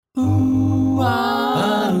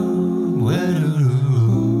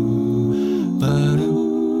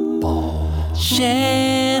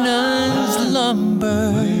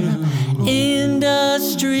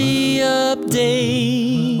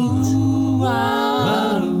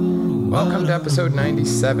Welcome to episode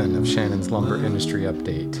 97 of Shannon's Lumber Industry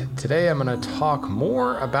Update. Today I'm going to talk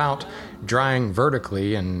more about drying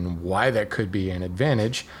vertically and why that could be an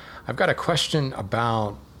advantage. I've got a question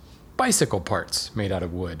about bicycle parts made out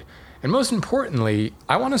of wood. And most importantly,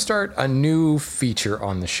 I want to start a new feature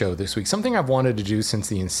on the show this week, something I've wanted to do since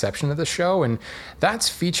the inception of the show, and that's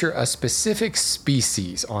feature a specific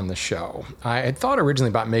species on the show. I had thought originally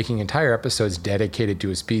about making entire episodes dedicated to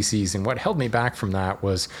a species, and what held me back from that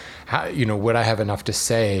was how, would I have enough to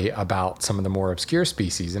say about some of the more obscure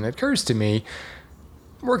species? And it occurs to me,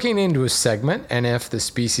 working into a segment, and if the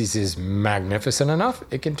species is magnificent enough,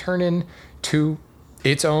 it can turn into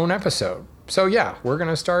its own episode. So yeah, we're going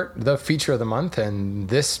to start the feature of the month, and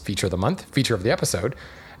this feature of the episode.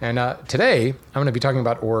 And today, I'm going to be talking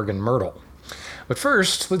about Oregon Myrtle. But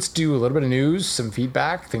first, let's do a little bit of news, some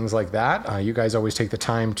feedback, things like that. You guys always take the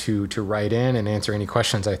time to write in and answer any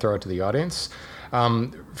questions I throw out to the audience.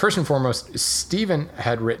 First and foremost, Stephen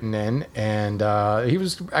had written in, and he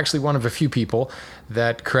was actually one of a few people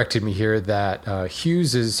that corrected me here that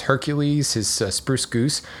Hughes's Hercules, his spruce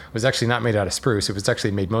goose, was actually not made out of spruce. It was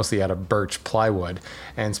actually made mostly out of birch plywood,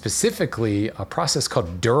 and specifically a process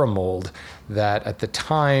called Duramold that at the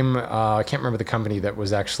time, I can't remember the company that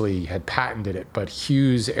had patented it, but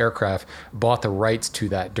Hughes Aircraft bought the rights to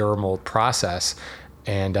that Duramold process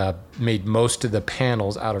and made most of the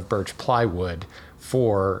panels out of birch plywood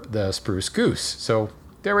for the spruce goose. So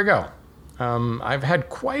there we go. I've had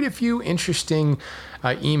quite a few interesting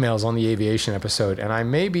emails on the aviation episode, and I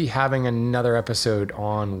may be having another episode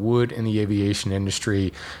on wood in the aviation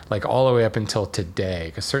industry, like all the way up until today,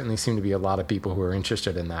 because certainly seem to be a lot of people who are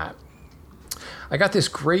interested in that. I got this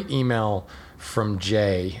great email from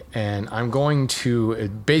Jay, and I'm going to,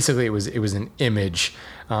 basically it was an image,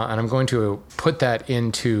 and I'm going to put that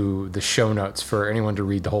into the show notes for anyone to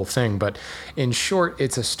read the whole thing. But in short,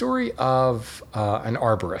 it's a story of an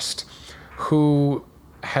arborist who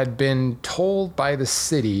had been told by the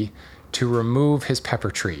city to remove his pepper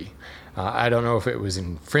tree. I don't know if it was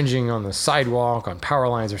infringing on the sidewalk, on power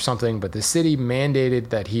lines or something, but the city mandated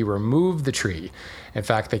that he remove the tree. In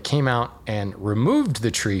fact, they came out and removed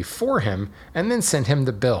the tree for him and then sent him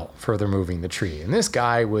the bill for removing the tree. And this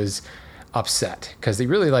guy was upset because he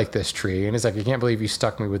really liked this tree, and he's like, I can't believe you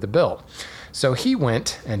stuck me with the bill. So he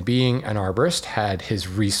went, and being an arborist, had his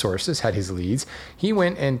resources, had his leads, he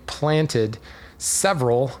went and planted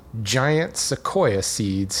several giant sequoia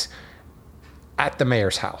seeds at the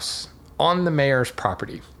mayor's house, on the mayor's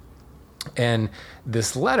property. And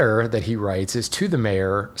this letter that he writes is to the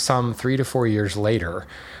mayor some 3 to 4 years later,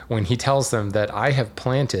 when he tells them that I have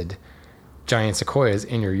planted giant sequoias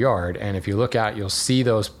in your yard, and if you look out, you'll see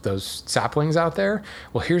those saplings out there.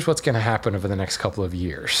 Well, here's what's going to happen over the next couple of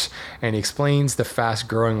years. And he explains the fast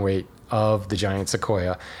growing rate of the giant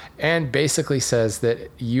sequoia, and basically says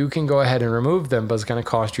that you can go ahead and remove them, but it's going to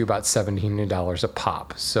cost you about $17 a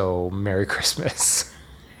pop. So Merry Christmas.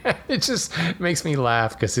 It just makes me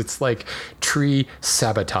laugh because it's like tree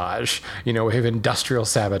sabotage. We have industrial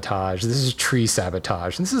sabotage. This is tree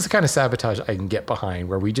sabotage. And this is the kind of sabotage I can get behind,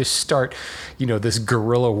 where we just start, this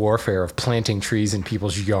guerrilla warfare of planting trees in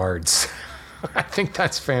people's yards. I think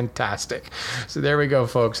that's fantastic. So there we go,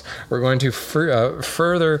 folks. We're going to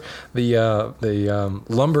further the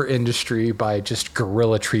lumber industry by just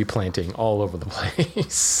guerrilla tree planting all over the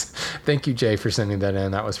place. Thank you, Jay, for sending that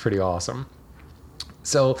in. That was pretty awesome.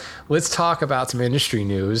 So let's talk about some industry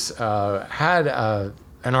news. Had an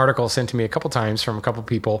article sent to me a couple times from a couple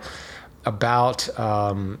people about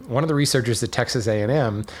one of the researchers at Texas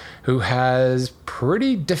A&M who has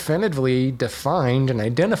pretty definitively defined and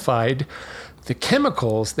identified the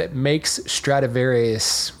chemicals that makes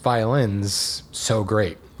Stradivarius violins so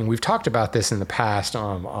great. And we've talked about this in the past, a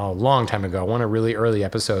long time ago, one of really early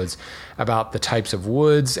episodes about the types of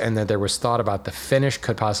woods, and that there was thought about the finish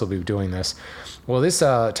could possibly be doing this. Well, this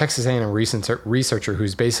Texas A&M researcher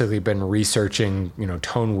who's basically been researching,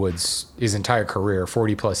 tone woods his entire career,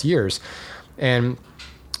 40 plus years, and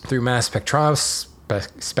through mass spectroscopy,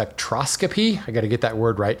 I got to get that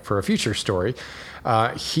word right for a future story,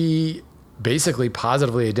 he basically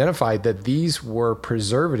positively identified that these were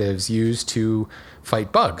preservatives used to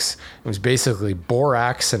fight bugs. It was basically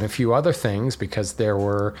borax and a few other things, because there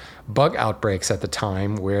were bug outbreaks at the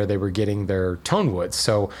time where they were getting their tone woods.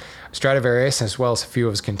 So Stradivarius, as well as a few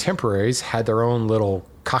of his contemporaries, had their own little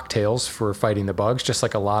cocktails for fighting the bugs, just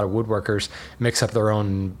like a lot of woodworkers mix up their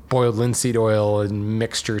own boiled linseed oil and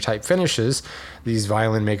mixture type finishes. These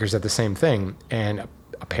violin makers had the same thing. And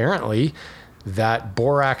apparently that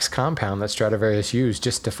borax compound that Stradivarius used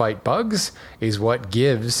just to fight bugs is what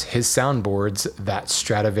gives his soundboards that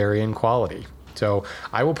Stradivarian quality. So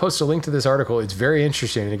I will post a link to this article. It's very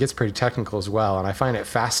interesting, and it gets pretty technical as well. And I find it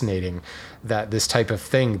fascinating that this type of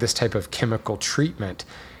thing, this type of chemical treatment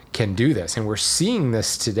can do this. And we're seeing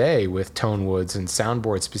this today with tone woods and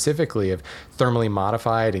soundboards specifically, of thermally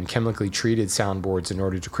modified and chemically treated soundboards in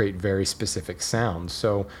order to create very specific sounds.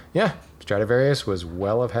 So yeah, Stradivarius was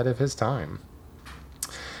well ahead of his time.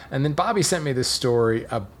 And then Bobby sent me this story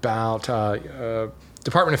about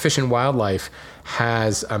Department of Fish and Wildlife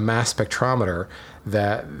has a mass spectrometer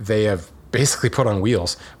that they have basically put on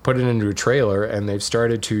wheels, put it into a trailer, and they've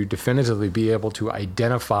started to definitively be able to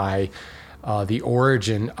identify the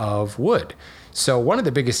origin of wood. So one of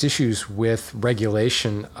the biggest issues with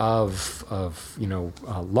regulation of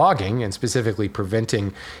logging, and specifically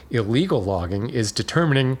preventing illegal logging, is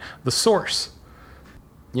determining the source.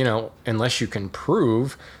 Unless you can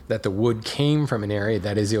prove that the wood came from an area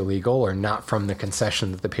that is illegal or not from the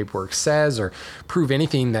concession that the paperwork says, or prove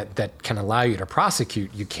anything that can allow you to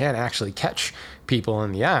prosecute, you can't actually catch people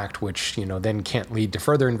in the act, which, then can't lead to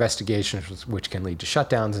further investigations, which can lead to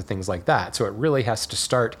shutdowns and things like that. So it really has to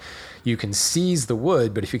start, you can seize the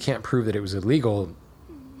wood, but if you can't prove that it was illegal,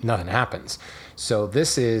 nothing happens. So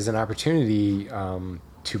this is an opportunity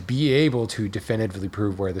to be able to definitively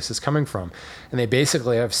prove where this is coming from. And they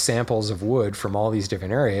basically have samples of wood from all these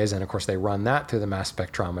different areas. And of course they run that through the mass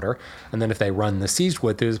spectrometer. And then if they run the seized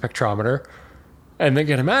wood through the spectrometer and they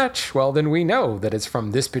get a match, well, then we know that it's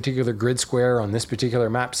from this particular grid square on this particular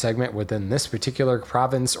map segment within this particular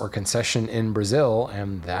province or concession in Brazil.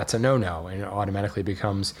 And that's a no-no, and it automatically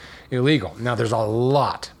becomes illegal. Now there's a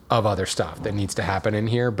lot of other stuff that needs to happen in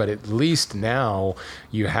here, but at least now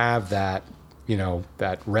you have that,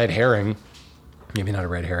 that red herring, maybe not a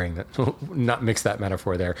red herring, not mix that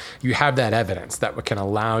metaphor there. You have that evidence that can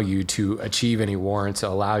allow you to achieve any warrants,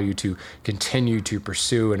 allow you to continue to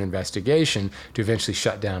pursue an investigation to eventually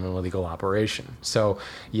shut down an illegal operation. So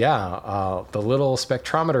yeah, the little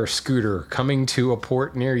spectrometer scooter coming to a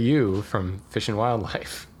port near you from Fish and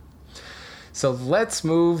Wildlife. So let's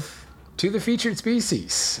move to the featured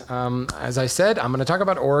species. As I said, I'm going to talk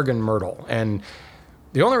about Oregon Myrtle. And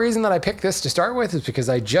the only reason that I picked this to start with is because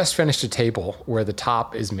I just finished a table where the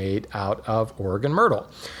top is made out of Oregon Myrtle.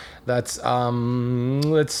 That's,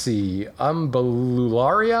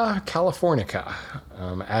 Umbellularia californica.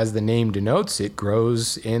 As the name denotes, it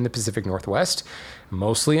grows in the Pacific Northwest,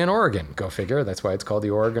 mostly in Oregon. Go figure, that's why it's called the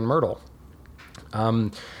Oregon Myrtle.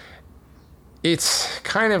 It's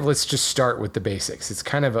kind of, let's just start with the basics. It's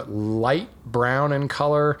kind of a light brown in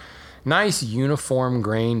color, nice uniform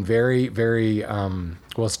grain, very, very,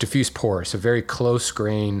 it's diffuse pore, so very close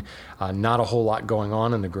grain, not a whole lot going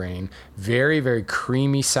on in the grain. Very, very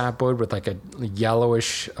creamy sapwood with like a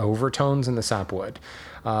yellowish overtones in the sapwood.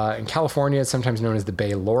 In California, it's sometimes known as the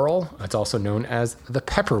bay laurel. It's also known as the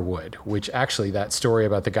pepperwood, which actually that story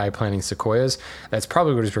about the guy planting sequoias, that's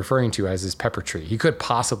probably what he's referring to as his pepper tree. He could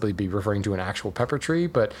possibly be referring to an actual pepper tree,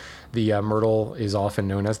 but the myrtle is often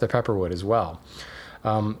known as the pepperwood as well.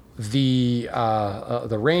 The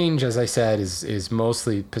range, as I said, is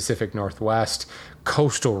mostly Pacific Northwest,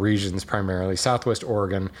 coastal regions primarily, Southwest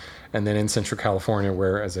Oregon, and then in Central California,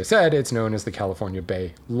 where, as I said, it's known as the California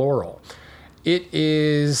Bay Laurel. It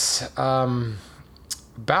is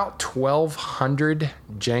about 1,200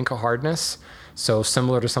 Janka hardness, so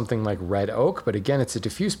similar to something like red oak, but again, it's a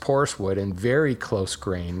diffuse porous wood and very close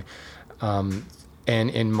grain. And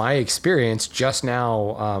in my experience, just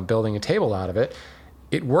now building a table out of it,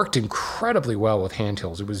 it worked incredibly well with hand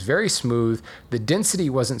tools. It was very smooth. The density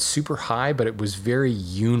wasn't super high, but it was very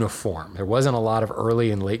uniform. There wasn't a lot of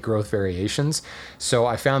early and late growth variations. So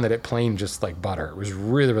I found that it planed just like butter. It was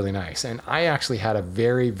really, really nice. And I actually had a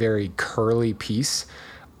very, very curly piece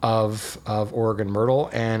of Oregon Myrtle,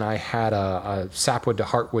 and I had a sapwood to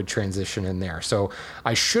heartwood transition in there. So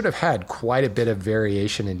I should have had quite a bit of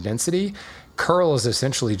variation in density. Curl is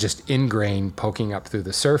essentially just in-grain poking up through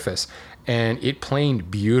the surface, and it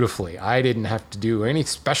planed beautifully. I didn't have to do any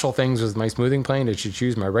special things with my smoothing plane. I should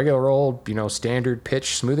choose my regular old, standard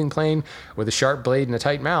pitch smoothing plane with a sharp blade and a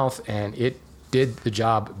tight mouth, and it did the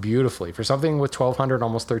job beautifully. For something with 1,200,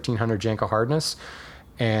 almost 1,300 Janka hardness,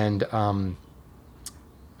 and a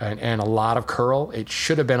lot of curl, it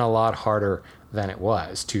should have been a lot harder than it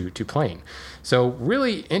was to plane. So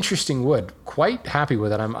really interesting wood. Quite happy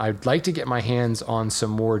with it. I'd like to get my hands on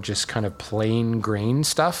some more just kind of plain grain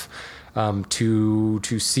stuff to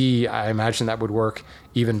see. I imagine that would work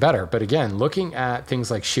even better. But again, looking at things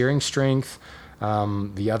like shearing strength,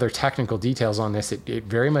 the other technical details on this, it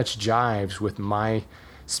very much jives with my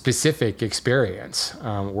specific experience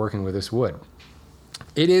working with this wood.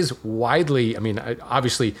 It is widely,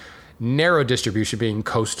 obviously, narrow distribution being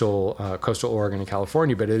coastal Oregon and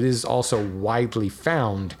California, but it is also widely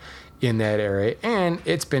found in that area, and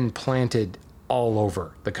it's been planted all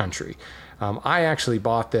over the country. I actually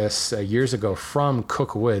bought this years ago from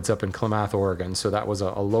Cook Woods up in Klamath, Oregon, so that was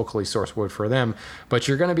a locally sourced wood for them, but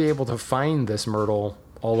you're going to be able to find this myrtle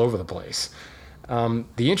all over the place.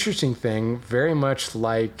 The interesting thing, very much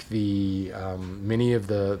like the many of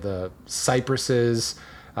the cypresses,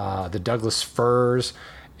 the Douglas firs,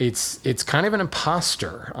 it's kind of an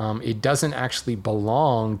imposter. It doesn't actually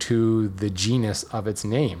belong to the genus of its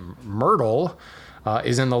name. Myrtle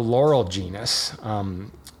is in the laurel genus,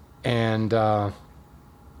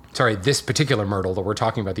 this particular myrtle that we're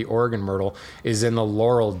talking about, the Oregon myrtle, is in the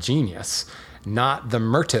laurel genus, not the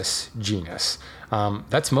myrtus genus.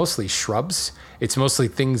 That's mostly shrubs. It's mostly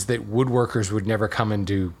things that woodworkers would never come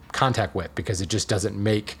into contact with because it just doesn't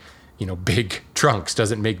make, big trunks,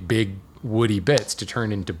 doesn't make big woody bits to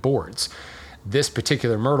turn into boards. This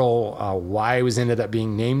particular myrtle, why it was ended up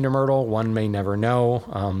being named a myrtle, one may never know.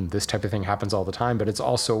 This type of thing happens all the time, but it's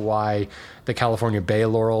also why the California bay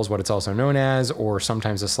laurel is what it's also known as, or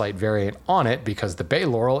sometimes a slight variant on it, because the bay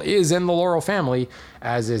laurel is in the laurel family,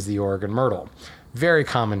 as is the Oregon myrtle. Very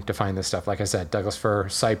common to find this stuff. Like I said, Douglas fir,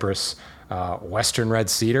 cypress, western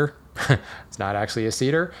red cedar. It's not actually a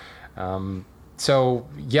cedar. So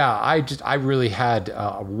yeah, I really had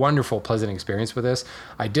a wonderful, pleasant experience with this.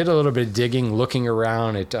 I did a little bit of digging, looking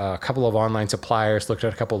around at a couple of online suppliers, looked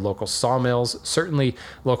at a couple of local sawmills, certainly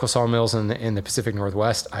local sawmills in the Pacific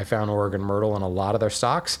Northwest. I found Oregon myrtle in a lot of their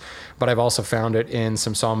stocks, but I've also found it in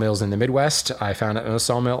some sawmills in the Midwest. I found it in a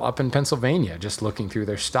sawmill up in Pennsylvania, just looking through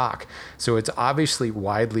their stock. So it's obviously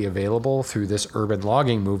widely available through this urban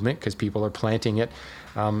logging movement because people are planting it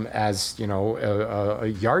as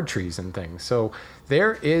yard trees and things. So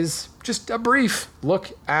there is just a brief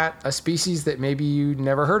look at a species that maybe you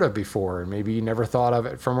never heard of before, and maybe you never thought of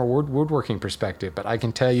it from a woodworking perspective. But I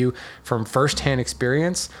can tell you from firsthand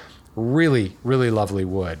experience, really, really lovely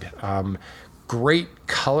wood. Great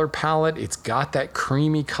color palette. It's got that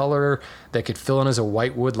creamy color that could fill in as a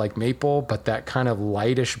white wood like maple, but that kind of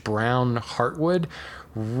lightish brown heartwood.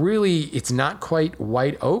 Really, it's not quite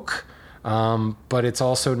white oak. But it's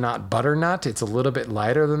also not butternut. It's a little bit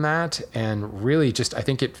lighter than that. And really just, I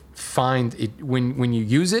think when you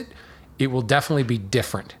use it, it will definitely be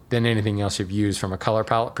different than anything else you've used from a color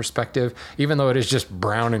palette perspective. Even though it is just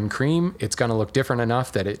brown and cream, it's going to look different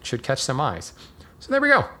enough that it should catch some eyes. So there we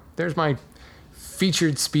go. There's my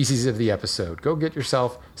featured species of the episode. Go get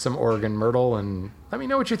yourself some Oregon myrtle and let me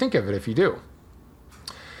know what you think of it if you do.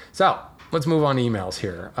 So let's move on to emails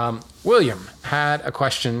here. William had a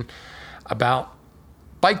question about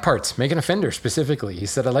bike parts, making a fender specifically. He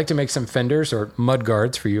said, I'd like to make some fenders or mud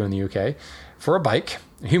guards for you in the UK for a bike,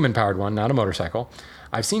 a human-powered one, not a motorcycle.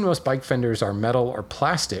 I've seen most bike fenders are metal or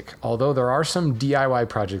plastic, although there are some DIY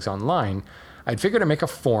projects online. I'd figure to make a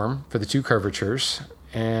form for the two curvatures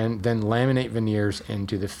and then laminate veneers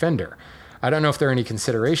into the fender. I don't know if there are any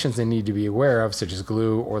considerations they need to be aware of, such as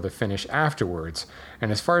glue or the finish afterwards.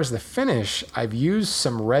 And as far as the finish, I've used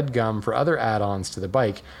some red gum for other add-ons to the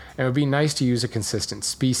bike, and it would be nice to use a consistent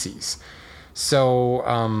species. So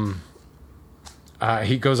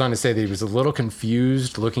he goes on to say that he was a little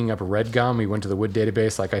confused looking up red gum. He went to the wood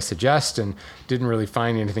database like I suggest and didn't really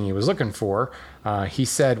find anything he was looking for. He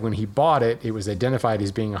said when he bought it, it was identified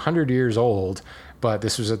as being 100 years old, but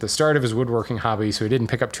this was at the start of his woodworking hobby, so he didn't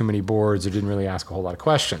pick up too many boards or didn't really ask a whole lot of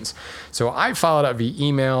questions. So I followed up via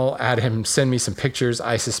email, had him send me some pictures.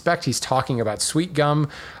 I suspect he's talking about sweet gum.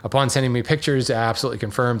 Upon sending me pictures, I absolutely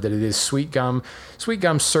confirmed that it is sweet gum. Sweet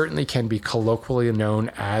gum certainly can be colloquially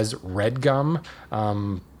known as red gum,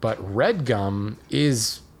 but red gum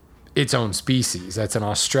is its own species. That's an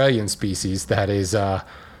Australian species that is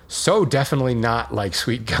so definitely not like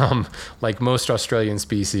sweet gum. Like most Australian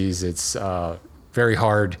species, it's very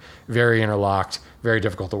hard, very interlocked, very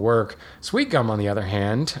difficult to work. Sweet gum, on the other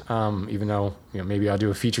hand, even though maybe I'll do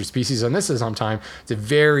a featured species on this at some time, it's a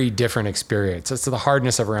very different experience. It's the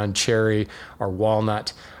hardness of around cherry or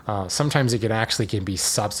walnut. Sometimes it can be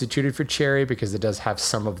substituted for cherry because it does have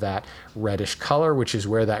some of that reddish color, which is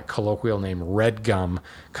where that colloquial name red gum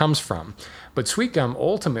comes from. But sweet gum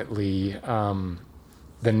ultimately,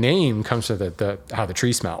 the name comes from how the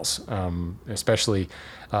tree smells, especially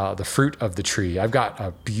the fruit of the tree. I've got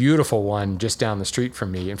a beautiful one just down the street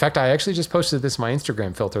from me. In fact, I actually just posted this in my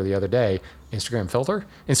Instagram feed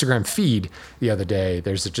the other day.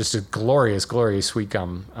 There's just a glorious, glorious sweet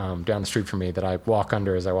gum down the street from me that I walk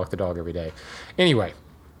under as I walk the dog every day. Anyway,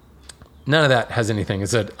 none of that has anything.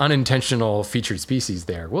 It's an unintentional featured species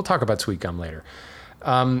there. We'll talk about sweet gum later.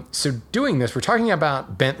 So doing this, we're talking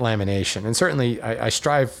about bent lamination, and certainly I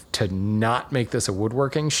strive to not make this a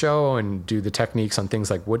woodworking show and do the techniques on things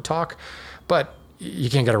like wood talk, but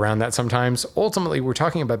you can't get around that sometimes. Ultimately, we're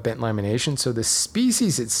talking about bent lamination, so the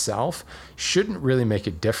species itself shouldn't really make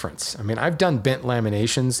a difference. I mean, I've done bent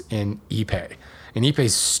laminations in Ipe, and Ipe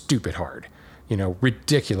is stupid hard,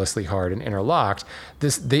 ridiculously hard and interlocked.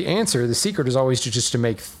 The secret is always to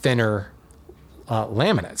make thinner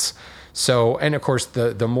laminates. So, and of course,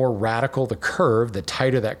 the more radical the curve, the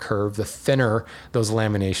tighter that curve, the thinner those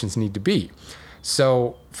laminations need to be.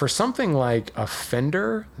 So for something like a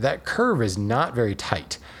fender, that curve is not very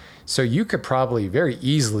tight. So you could probably very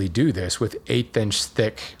easily do this with 1/8 inch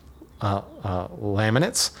thick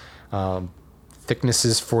laminates.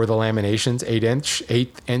 Thicknesses for the laminations,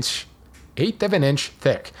 1/8 of an inch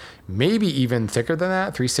thick, maybe even thicker than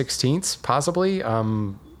that, 3/16 possibly.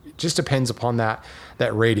 Just depends upon that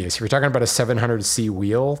radius. If you're talking about a 700C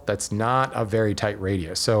wheel, that's not a very tight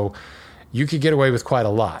radius. So you could get away with quite a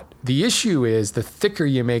lot. The issue is the thicker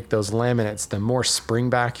you make those laminates, the more spring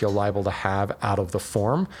back you're liable to have out of the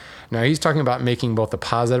form. Now he's talking about making both a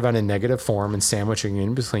positive and a negative form and sandwiching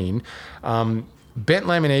in between. Bent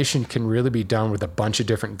lamination can really be done with a bunch of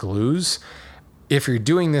different glues. If you're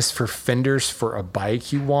doing this for fenders for a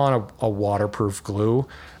bike, you want a waterproof glue.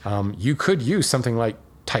 You could use something like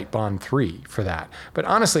Titebond 3 for that. But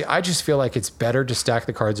honestly, I just feel like it's better to stack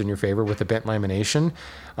the cards in your favor with the bent lamination,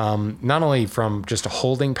 not only from just a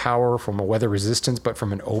holding power, from a weather resistance, but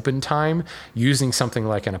from an open time, using something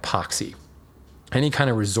like an epoxy. Any kind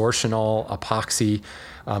of resortional epoxy.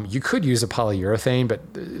 You could use a polyurethane, but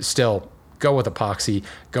still go with epoxy.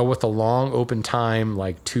 Go with a long open time,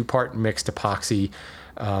 like 2-part mixed epoxy.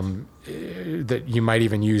 That you might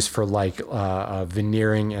even use for like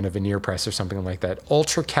veneering and a veneer press or something like that.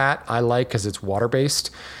 UltraCat I like because it's water-based.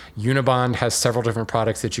 Unibond has several different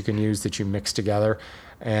products that you can use that you mix together.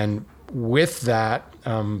 And with that,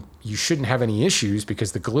 you shouldn't have any issues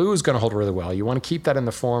because the glue is going to hold really well. You want to keep that in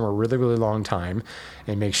the form a really, really long time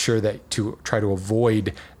and make sure that to try to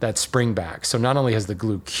avoid that spring back. So not only has the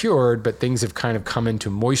glue cured, but things have kind of come into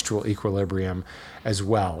moisture equilibrium as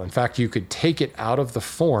well. In fact, you could take it out of the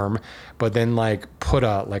form, but then like put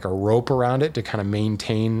a rope around it to kind of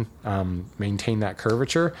maintain that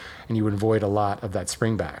curvature, and you would avoid a lot of that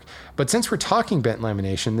spring back. But since we're talking bent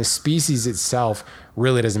lamination, the species itself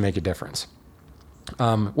really doesn't make a difference.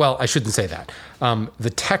 Well, I shouldn't say that.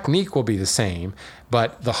 The technique will be the same,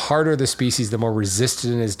 but the harder the species, the more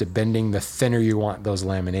resistant it is to bending, the thinner you want those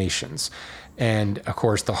laminations. And of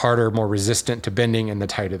course, the harder, more resistant to bending and the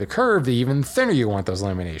tighter the curve, the even thinner you want those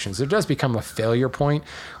laminations. It does become a failure point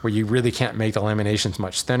where you really can't make the laminations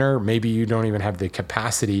much thinner. Maybe you don't even have the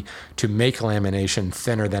capacity to make lamination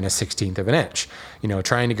thinner than a 1/16 of an inch.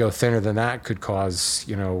 Trying to go thinner than that could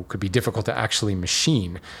could be difficult to actually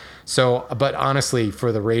machine. So, but honestly,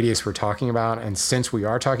 for the radius we're talking about, and since we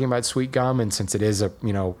are talking about sweet gum, and since it is a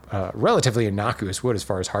relatively innocuous wood as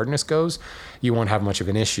far as hardness goes, you won't have much of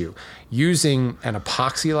an issue. Using an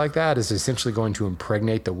epoxy like that is essentially going to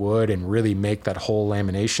impregnate the wood and really make that whole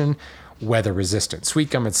lamination weather resistant.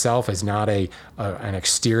 Sweet gum itself is not an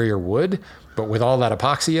exterior wood, but with all that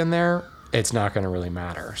epoxy in there, it's not going to really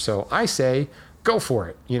matter. So I say, go for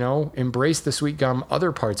it. Embrace the sweet gum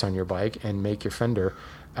other parts on your bike and make your fender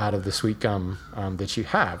out of the sweet gum that you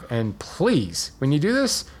have. And please, when you do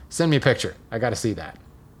this, send me a picture. I got to see that.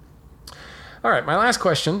 All right, my last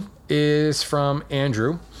question is from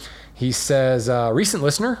Andrew. He says, recent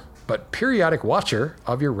listener, but periodic watcher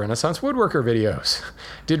of your Renaissance Woodworker videos.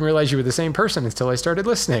 Didn't realize you were the same person until I started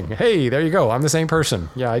listening. Hey, there you go. I'm the same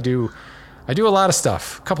person. Yeah, I do a lot of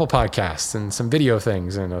stuff, a couple podcasts and some video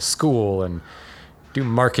things and a school and do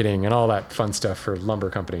marketing and all that fun stuff for lumber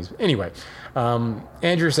companies. Anyway,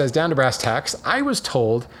 Andrew says, down to brass tacks, I was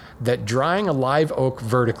told that drying a live oak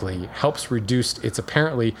vertically helps reduce its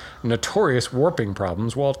apparently notorious warping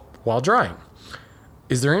problems while drying.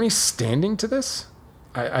 Is there any standing to this?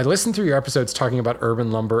 I listened through your episodes talking about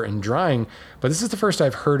urban lumber and drying, but this is the first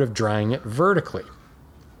I've heard of drying it vertically.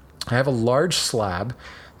 I have a large slab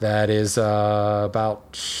that is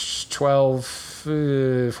about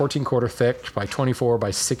 14 quarter thick by 24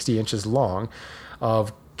 by 60 inches long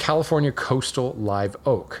of California coastal live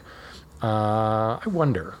oak. I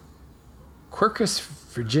wonder, Quercus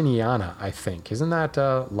virginiana, I think. Isn't that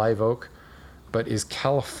live oak? But is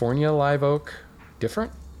California live oak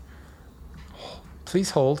different?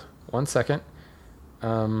 Please hold 1 second.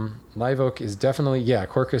 Live oak is definitely,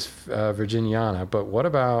 Quercus virginiana, but what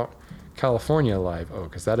about California live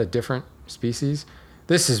oak? Is that a different species?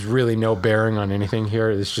 This is really no bearing on anything here.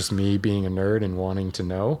 It's just me being a nerd and wanting to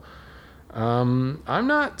know. I'm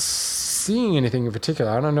not seeing anything in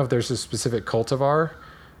particular. I don't know if there's a specific cultivar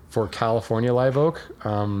for California live oak.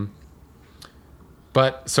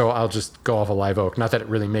 But so I'll just go off a live oak. Not that it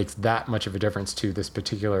really makes that much of a difference to this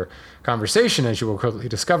particular conversation, as you will quickly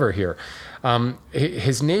discover here.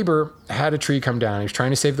 His neighbor had a tree come down. He was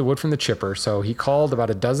trying to save the wood from the chipper, so he called about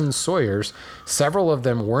a dozen sawyers. Several of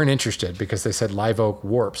them weren't interested because they said live oak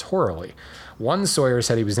warps horribly. One sawyer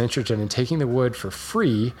said he was interested in taking the wood for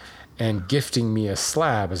free and gifting me a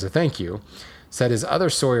slab as a thank you. Said his other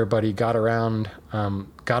sawyer buddy got around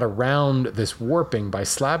this warping by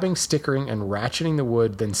slabbing, stickering, and ratcheting the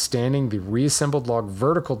wood, then standing the reassembled log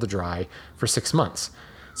vertical to dry for 6 months.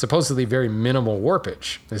 Supposedly very minimal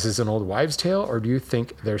warpage. This is an old wives' tale, or do you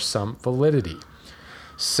think there's some validity?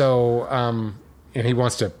 So, and he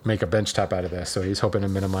wants to make a bench top out of this, so he's hoping to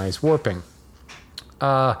minimize warping.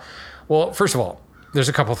 Well, first of all, there's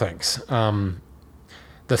a couple things.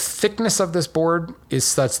 The thickness of this board is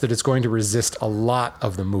such that it's going to resist a lot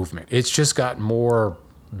of the movement. It's just got more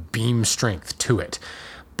beam strength to it.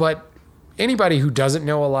 But anybody who doesn't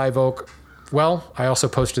know a live oak, well, I also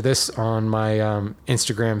posted this on my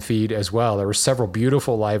Instagram feed as well. There were several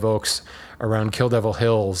beautiful live oaks around Kill Devil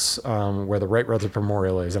Hills where the Wright Brothers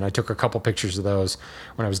Memorial is, and I took a couple pictures of those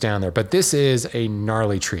when I was down there. But this is a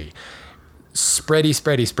gnarly tree.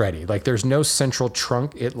 Spready. Like there's no central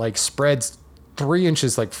trunk. It like spreads 3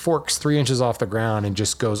 inches, like forks 3 inches off the ground and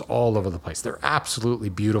just goes all over the place. They're absolutely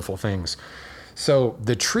beautiful things. So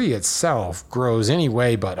the tree itself grows any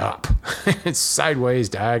way but up. It's sideways,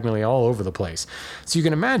 diagonally, all over the place. So you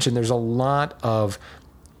can imagine there's a lot of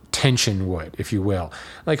tension wood, if you will.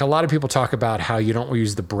 Like a lot of people talk about how you don't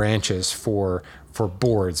use the branches for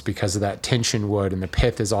boards because of that tension wood and the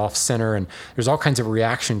pith is off center, and there's all kinds of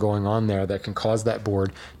reaction going on there that can cause that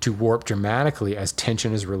board to warp dramatically as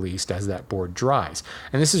tension is released as that board dries.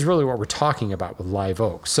 And this is really what we're talking about with live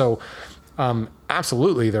oak. So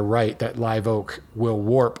absolutely they're right that live oak will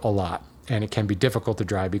warp a lot and it can be difficult to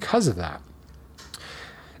dry because of that.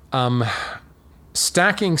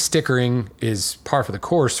 Stacking, stickering is par for the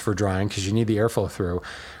course for drying because you need the airflow through.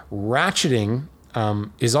 Ratcheting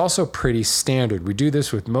is also pretty standard. We do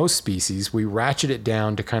this with most species. We ratchet it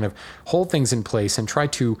down to kind of hold things in place and try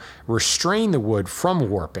to restrain the wood from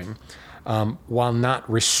warping while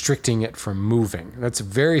not restricting it from moving. That's a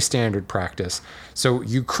very standard practice. So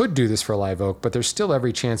you could do this for live oak, but there's still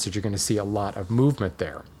every chance that you're going to see a lot of movement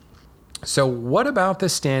there. So what about the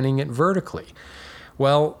standing it vertically?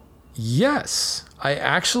 Well, yes, I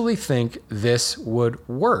actually think this would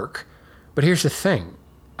work, but here's the thing.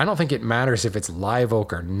 I don't think it matters if it's live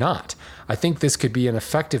oak or not. I think this could be an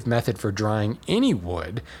effective method for drying any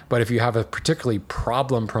wood, but if you have a particularly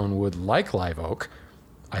problem-prone wood like live oak,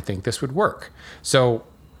 I think this would work. So,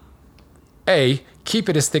 A, keep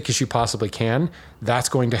it as thick as you possibly can. That's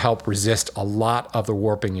going to help resist a lot of the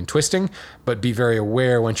warping and twisting, but be very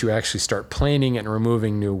aware once you actually start planing and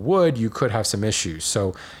removing new wood, you could have some issues.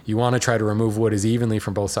 So you want to try to remove wood as evenly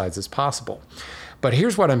from both sides as possible. But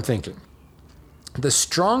here's what I'm thinking. The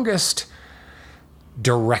strongest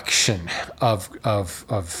direction of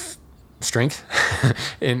strength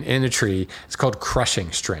in a tree is called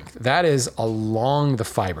crushing strength. That is along the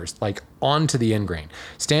fibers, like onto the end grain.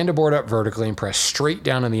 Stand a board up vertically and press straight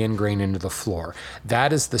down on the end grain into the floor.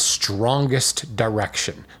 That is the strongest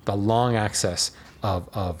direction, the long axis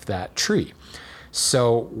of that tree.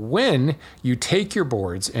 So when you take your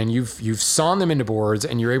boards and you've sawn them into boards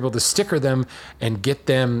and you're able to sticker them and get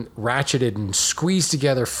them ratcheted and squeezed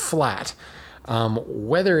together flat,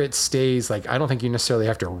 whether it stays like, I don't think you necessarily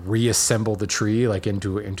have to reassemble the tree like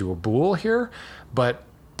into a boule here, but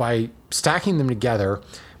by stacking them together,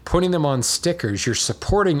 putting them on stickers, you're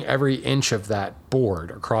supporting every inch of that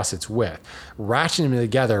board across its width. Ratcheting them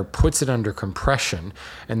together puts it under compression,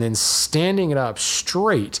 and then standing it up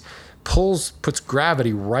straight puts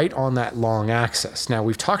gravity right on that long axis. Now,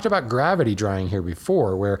 we've talked about gravity drying here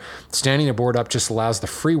before, where standing the board up just allows the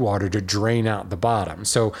free water to drain out the bottom.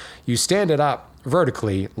 So you stand it up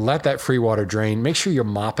vertically, let that free water drain, make sure you're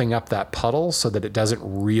mopping up that puddle so that it doesn't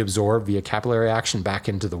reabsorb via capillary action back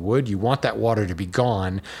into the wood. You want that water to be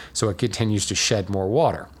gone so it continues to shed more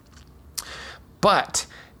water. But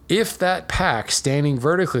if that pack standing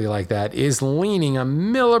vertically like that is leaning a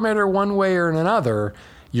millimeter one way or another,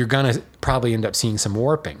 you're going to probably end up seeing some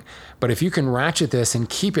warping. But if you can ratchet this and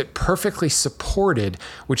keep it perfectly supported,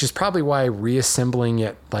 which is probably why reassembling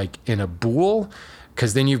it like in a boule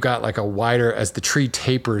because then you've got like a wider, as the tree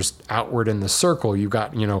tapers outward in the circle, you've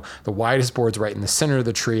got, the widest boards right in the center of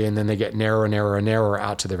the tree, and then they get narrower, narrower, narrower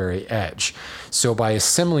out to the very edge. So by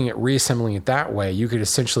reassembling it that way, you could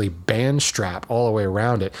essentially band strap all the way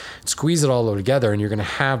around it, squeeze it all together, and you're going to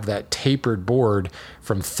have that tapered board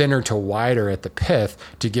from thinner to wider at the pith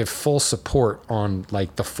to give full support on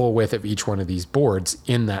like the full width of each one of these boards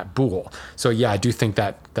in that boule. So yeah, I do think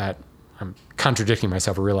that I'm contradicting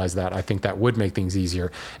myself. I realize that. I think that would make things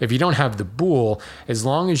easier. If you don't have the boule, as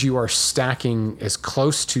long as you are stacking as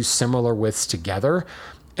close to similar widths together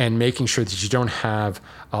and making sure that you don't have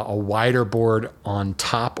a wider board on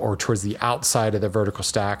top or towards the outside of the vertical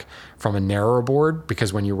stack from a narrower board,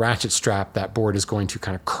 because when you ratchet strap, that board is going to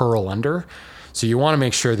kind of curl under. So you want to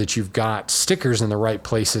make sure that you've got stickers in the right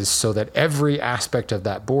places so that every aspect of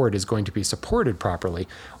that board is going to be supported properly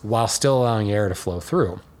while still allowing air to flow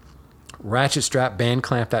through. Ratchet strap, band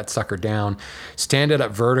clamp that sucker down, stand it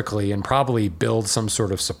up vertically, and probably build some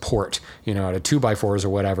sort of support, out of 2x4s or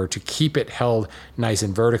whatever, to keep it held nice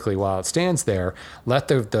and vertically while it stands there. Let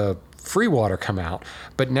the free water come out.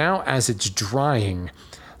 But now as it's drying,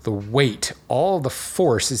 the weight, all the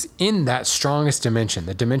force is in that strongest dimension,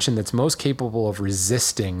 the dimension that's most capable of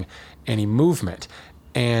resisting any movement.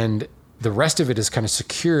 And the rest of it is kind of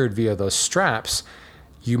secured via those straps.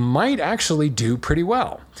 You might actually do pretty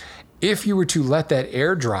well. If you were to let that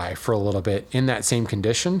air dry for a little bit in that same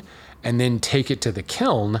condition and then take it to the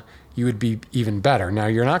kiln, you would be even better. Now,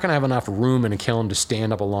 you're not going to have enough room in a kiln to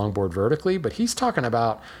stand up a longboard vertically, but he's talking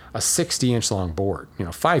about a 60-inch long board,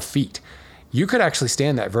 5 feet. You could actually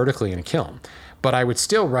stand that vertically in a kiln, but I would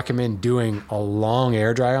still recommend doing a long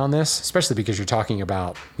air dry on this, especially because you're talking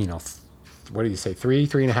about, what do you say,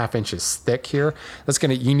 3.5 inches thick here.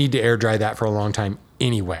 You need to air dry that for a long time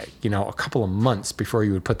anyway, a couple of months before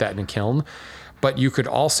you would put that in a kiln. But you could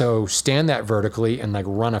also stand that vertically and like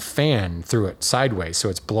run a fan through it sideways, so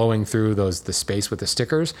it's blowing through the space with the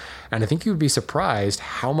stickers. And I think you'd be surprised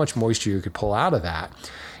how much moisture you could pull out of that.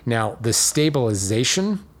 Now, the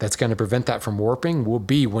stabilization that's going to prevent that from warping will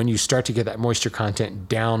be when you start to get that moisture content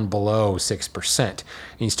down below 6%, and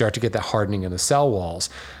you start to get that hardening of the cell walls.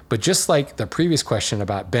 But just like the previous question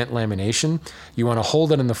about bent lamination, you want to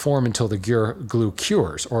hold it in the form until the glue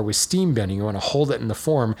cures, or with steam bending, you want to hold it in the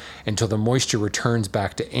form until the moisture returns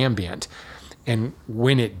back to ambient. And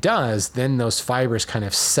when it does, then those fibers kind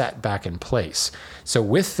of set back in place. So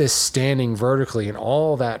with this standing vertically and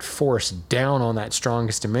all that force down on that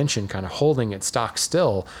strongest dimension, kind of holding it stock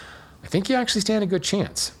still, I think you actually stand a good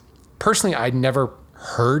chance. Personally, I'd never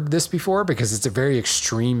heard this before because it's a very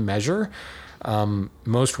extreme measure.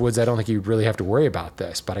 Most woods, I don't think you really have to worry about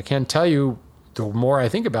this, but I can tell you, the more I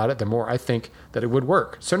think about it, the more I think that it would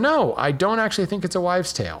work. So no, I don't actually think it's a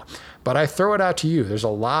wives' tale, but I throw it out to you. There's a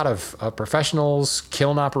lot of professionals,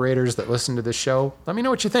 kiln operators that listen to this show. Let me know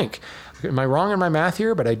what you think. Am I wrong in my math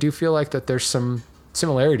here? But I do feel like that there's some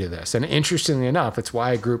similarity to this. And interestingly enough, it's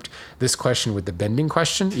why I grouped this question with the bending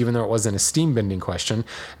question, even though it wasn't a steam bending question.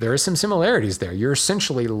 There are some similarities there. You're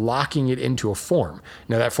essentially locking it into a form.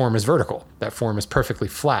 Now that form is vertical. That form is perfectly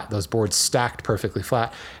flat. Those boards stacked perfectly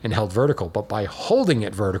flat and held vertical. But by holding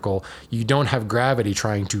it vertical, you don't have gravity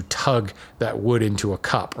trying to tug that wood into a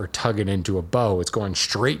cup or tug it into a bow. It's going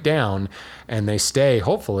straight down, and they stay,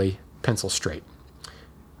 hopefully, pencil straight.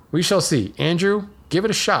 We shall see. Andrew, give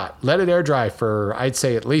it a shot. Let it air dry for, I'd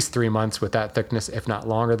say, at least 3 months with that thickness, if not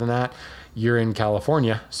longer than that. You're in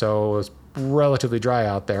California, so it's relatively dry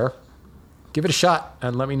out there. Give it a shot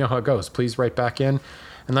and let me know how it goes. Please write back in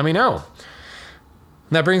and let me know.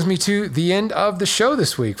 And that brings me to the end of the show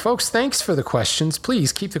this week. Folks, thanks for the questions.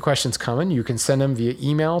 Please keep the questions coming. You can send them via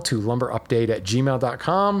email to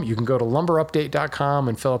lumberupdate@gmail.com. You can go to lumberupdate.com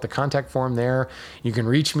and fill out the contact form there. You can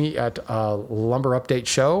reach me at Lumber Update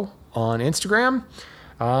Show on Instagram.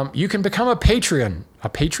 You can become a Patreon.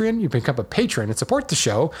 You become a patron and support the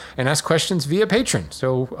show and ask questions via Patreon.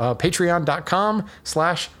 So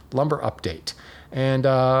patreon.com/lumberupdate. And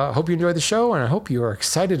I hope you enjoyed the show, and I hope you are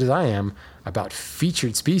excited as I am about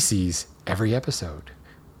featured species every episode.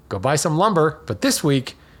 Go buy some lumber, but this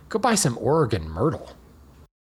week, go buy some Oregon Myrtle.